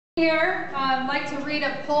Here, I'd like to read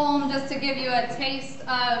a poem just to give you a taste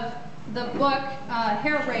of the book,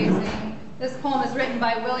 Hair Raising. This poem is written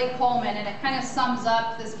by Willie Coleman, and it kind of sums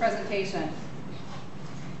up this presentation.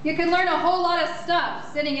 You can learn a whole lot of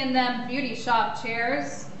stuff sitting in them beauty shop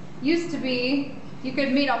chairs. Used to be, you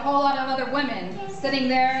could meet a whole lot of other women sitting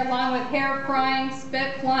there along with hair frying,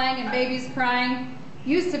 spit flying, and babies crying.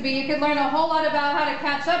 Used to be, you could learn a whole lot about how to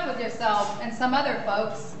catch up with yourself and some other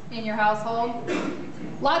folks in your household.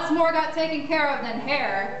 Lots more got taken care of than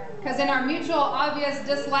hair, because in our mutual obvious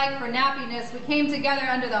dislike for nappiness, we came together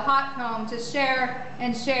under the hot comb to share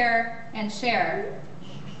and share and share.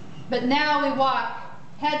 But now we walk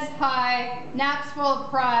heads high, naps full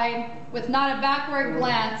of pride, with not a backward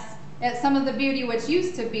glance at some of the beauty which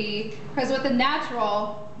used to be, because with the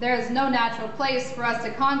natural, there is no natural place for us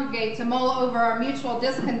to congregate to mull over our mutual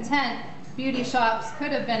discontent. Beauty shops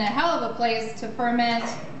could have been a hell of a place to ferment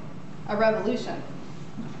a revolution.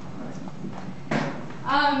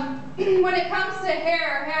 When it comes to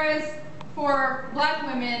hair, hair is for black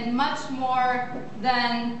women much more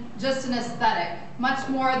than just an aesthetic, much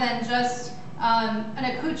more than just an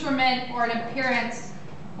accoutrement or an appearance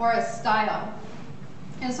or a style.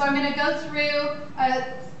 And so I'm going to go through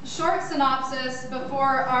a short synopsis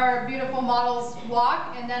before our beautiful models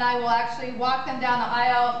walk, and then I will actually walk them down the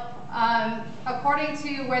aisle according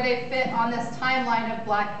to where they fit on this timeline of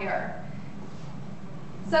black hair.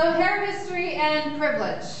 So hair history and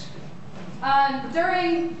privilege.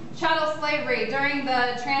 During chattel slavery, during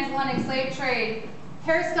the transatlantic slave trade,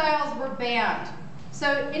 hairstyles were banned. So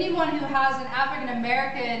anyone who has an African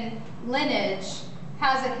American lineage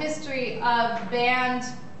has a history of banned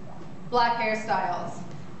black hairstyles.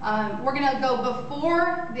 We're going to go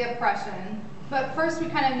before the oppression, but first we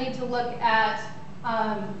kind of need to look at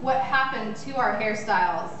what happened to our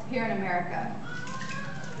hairstyles here in America.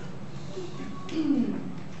 We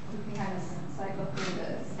can kind of cycle through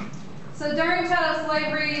this. So during chattel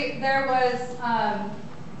slavery, there was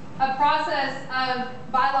a process of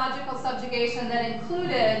biological subjugation that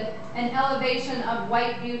included an elevation of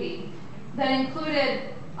white beauty, that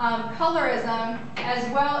included colorism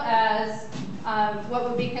as well as what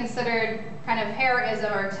would be considered kind of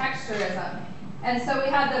hairism or texturism. And so we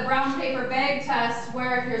had the brown paper bag test,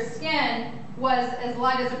 where if your skin was as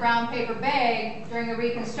light as a brown paper bag during the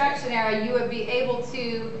Reconstruction era, you would be able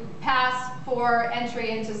to pass for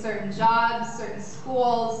entry into certain jobs, certain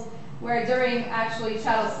schools, where during actually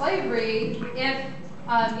chattel slavery, if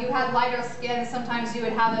you had lighter skin, sometimes you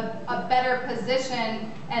would have a better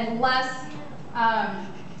position and less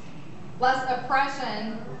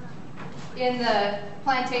oppression in the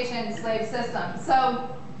plantation slave system.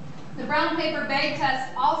 So the brown paper bag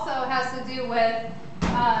test also has to do with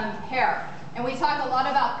hair. And we talk a lot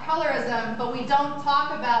about colorism, but we don't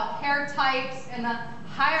talk about hair types and the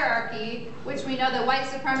hierarchy, which we know that white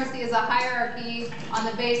supremacy is a hierarchy on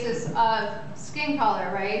the basis of skin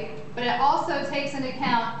color, right? But it also takes into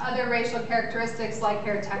account other racial characteristics like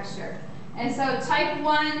hair texture. And so type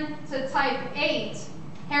 1 to type 8,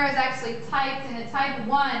 hair is actually typed, and a type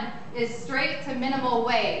 1 is straight to minimal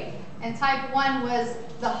wave. And type 1 was,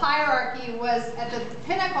 the hierarchy was at the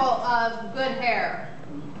pinnacle of good hair.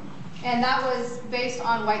 And that was based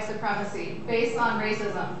on white supremacy, based on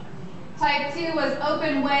racism. Type 2 was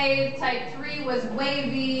open wave, type 3 was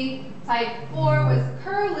wavy, type 4 was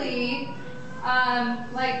curly,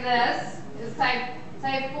 like this. It's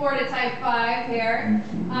type 4 to type 5 here.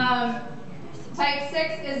 Type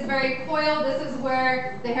 6 is very coiled. This is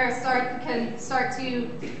where the hair can start to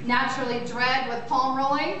naturally dread with palm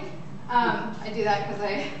rolling. I do that because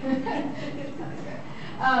it's kind of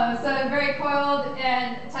good. So very coiled,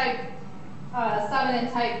 and type 7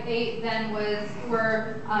 and type 8 then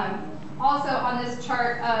were also on this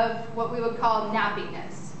chart of what we would call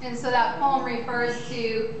nappiness. And so that poem refers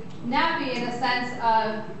to nappy in the sense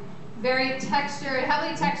of very textured,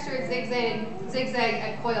 heavily textured zigzag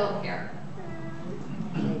and coiled hair.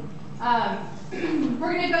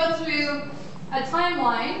 We're going to go through a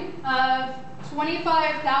timeline of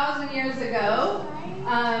 25,000 years ago.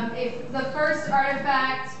 The first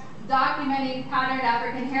artifact documenting patterned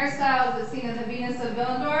African hairstyles is seen in the Venus of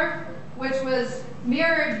Willendorf, which was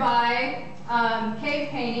mirrored by cave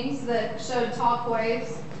paintings that showed talk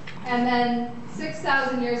waves. And then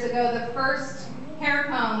 6,000 years ago, the first hair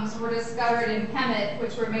combs were discovered in Kemet,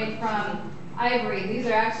 which were made from ivory. These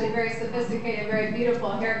are actually very sophisticated, very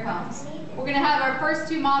beautiful hair combs. We're going to have our first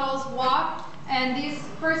two models walk, and these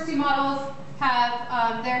first two models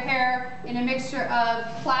have their hair in a mixture of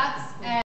plaits and